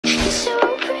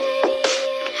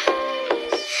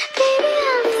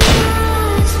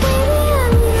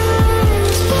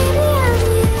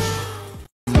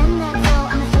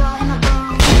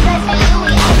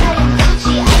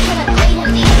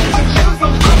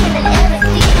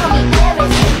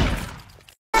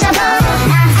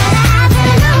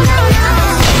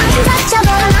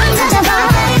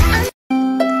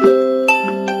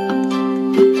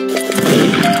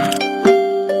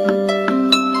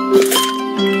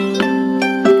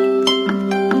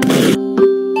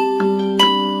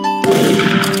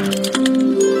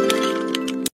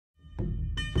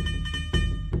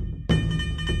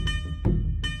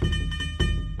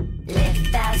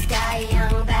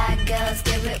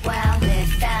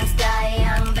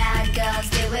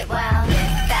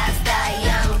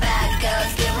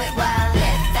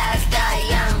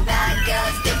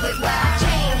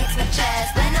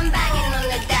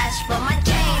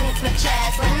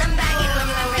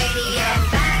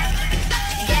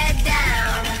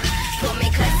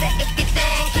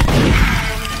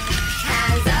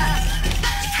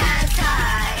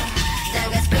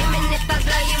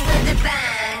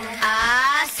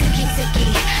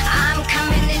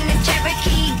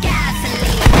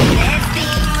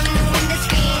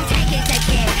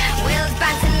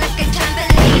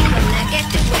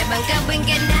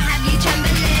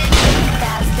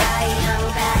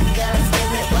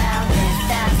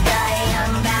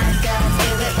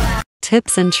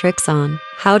tips and tricks on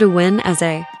how to win as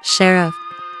a sheriff.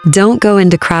 Don't go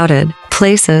into crowded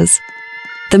places.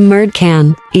 The murd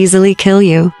can easily kill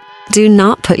you. Do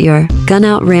not put your gun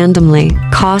out randomly,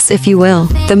 cause if you will,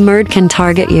 the murd can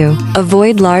target you.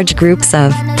 Avoid large groups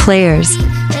of players.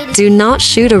 Do not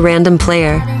shoot a random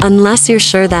player unless you're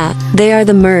sure that they are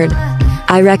the murd.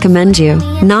 I recommend you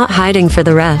not hiding for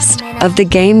the rest of the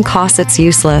game cause it's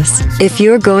useless if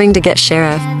you're going to get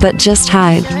sheriff, but just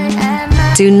hide.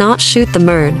 Do not shoot the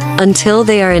murd until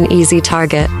they are an easy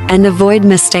target and avoid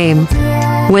missed aim.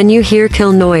 When you hear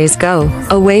kill noise, go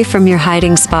away from your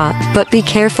hiding spot, but be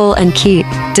careful and keep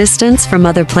distance from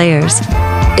other players.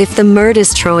 If the murd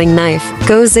is throwing knife,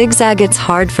 go zigzag. It's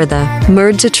hard for the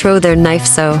murd to throw their knife,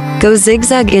 so go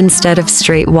zigzag instead of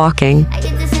straight walking.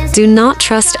 Do not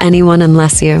trust anyone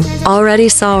unless you already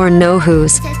saw or know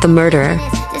who's the murderer.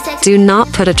 Do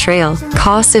not put a trail,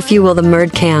 cause if you will, the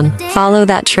murd can follow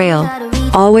that trail.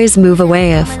 Always move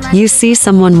away if you see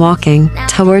someone walking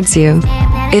towards you.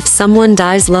 If someone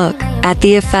dies, look at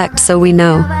the effect so we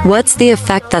know what's the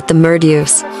effect that the murd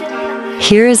use.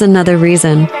 Here is another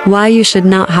reason why you should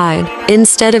not hide.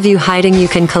 Instead of you hiding, you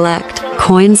can collect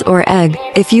coins or egg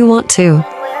if you want to.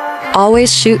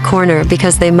 Always shoot corner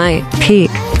because they might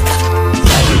peek.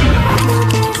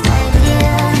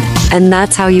 And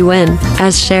that's how you win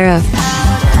as sheriff.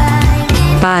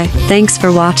 Bye. Thanks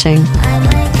for watching.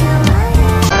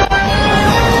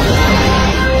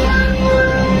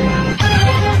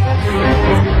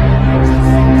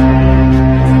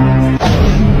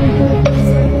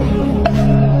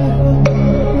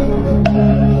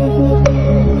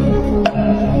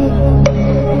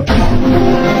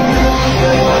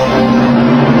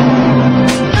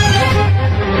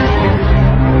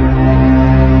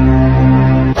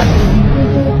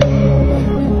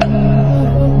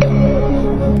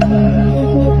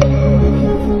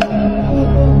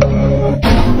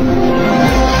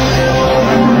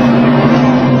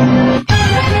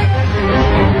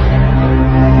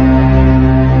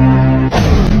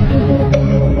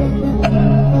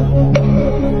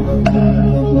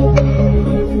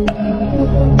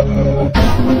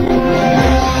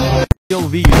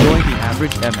 You joined the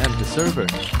average MM2 server.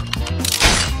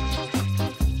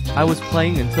 I was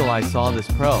playing until I saw this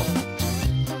pro.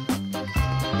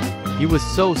 He was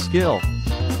so skilled.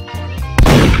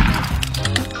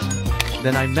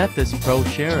 Then I met this pro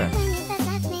sheriff.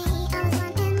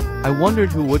 I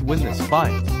wondered who would win this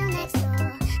fight.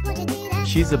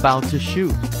 She's about to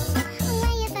shoot.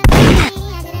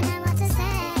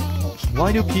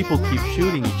 Why do people keep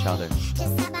shooting each other?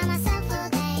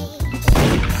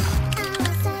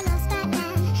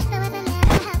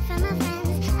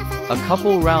 A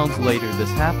couple rounds later this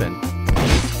happened.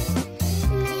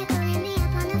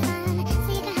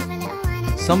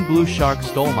 Some blue shark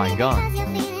stole my gun.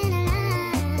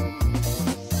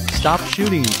 Stop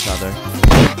shooting each other.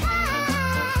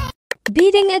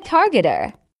 Beating a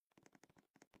targeter.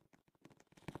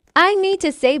 I need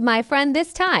to save my friend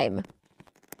this time.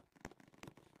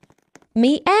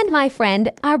 Me and my friend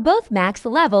are both max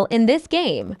level in this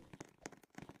game.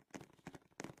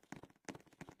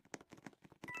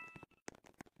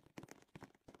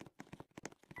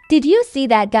 Did you see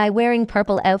that guy wearing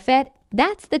purple outfit?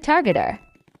 That's the targeter.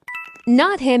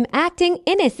 Not him acting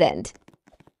innocent.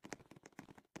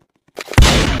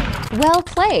 Well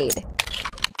played.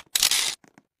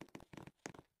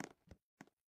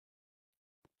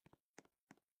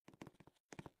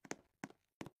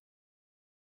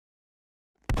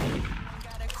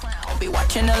 Be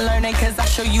watching and learning cause I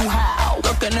show you how.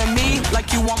 Looking at me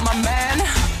like you want my man.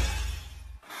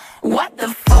 What the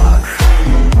fuck?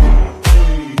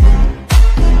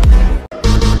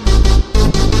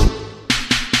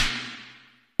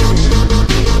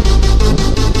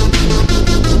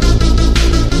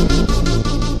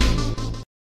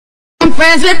 I'm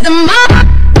friends with the mob.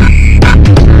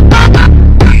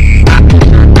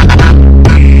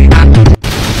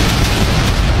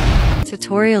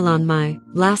 Tutorial on my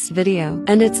last video,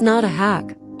 and it's not a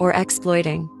hack or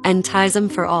exploiting, and TISM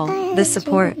for all the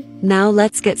support. Now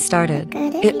let's get started.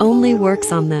 It only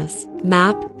works on this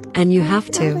map, and you have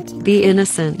to be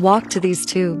innocent. Walk to these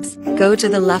tubes, go to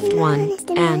the left one,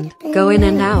 and go in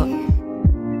and out.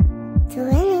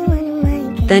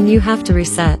 Then you have to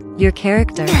reset your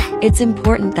character. It's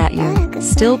important that you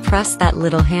still press that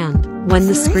little hand when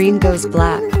the screen goes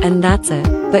black, and that's it.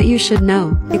 But you should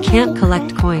know, you can't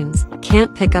collect coins,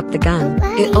 can't pick up the gun.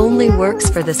 It only works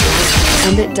for this map,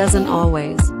 and it doesn't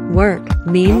always work.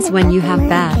 Means when you have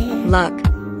bad luck,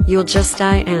 you'll just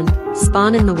die and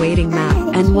spawn in the waiting map.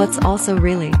 And what's also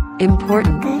really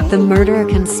important, the murderer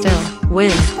can still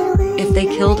win if they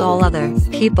killed all other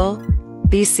people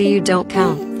BC you don't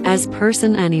count as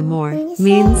person anymore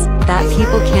means that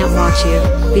people can't watch you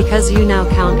because you now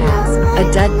count as a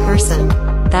dead person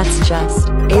that's just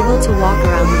able to walk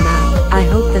around the map. I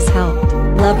hope this helped.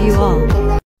 Love you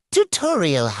all.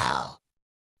 Tutorial how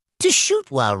to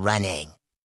shoot while running.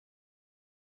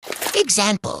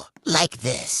 Example, like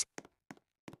this.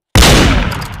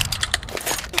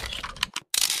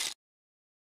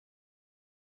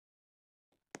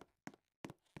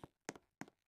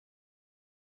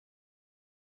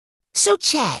 So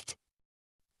chat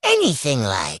anything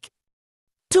like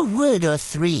 2 word or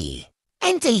 3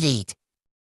 and delete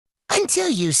until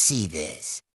you see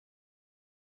this.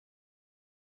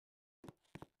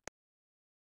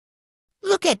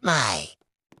 Look at my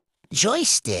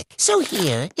joystick. So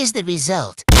here is the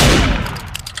result.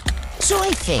 So I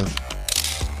think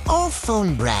all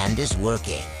phone brand is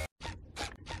working.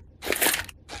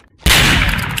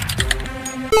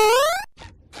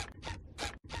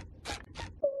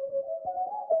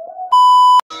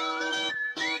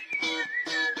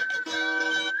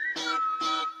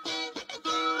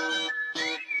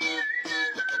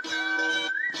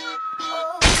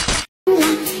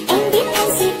 Em biết anh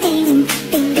si tình,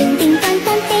 tình tình tình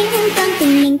con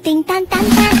tình linh tình tan tan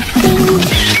tan tình.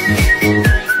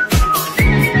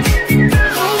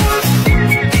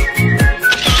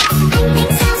 Anh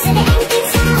tính sao sẽ để anh tính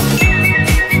sao?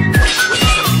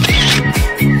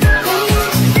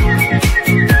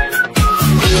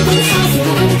 Anh tính sao sẽ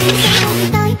để anh tính sao?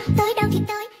 Tôi đâu thì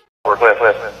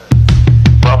tôi.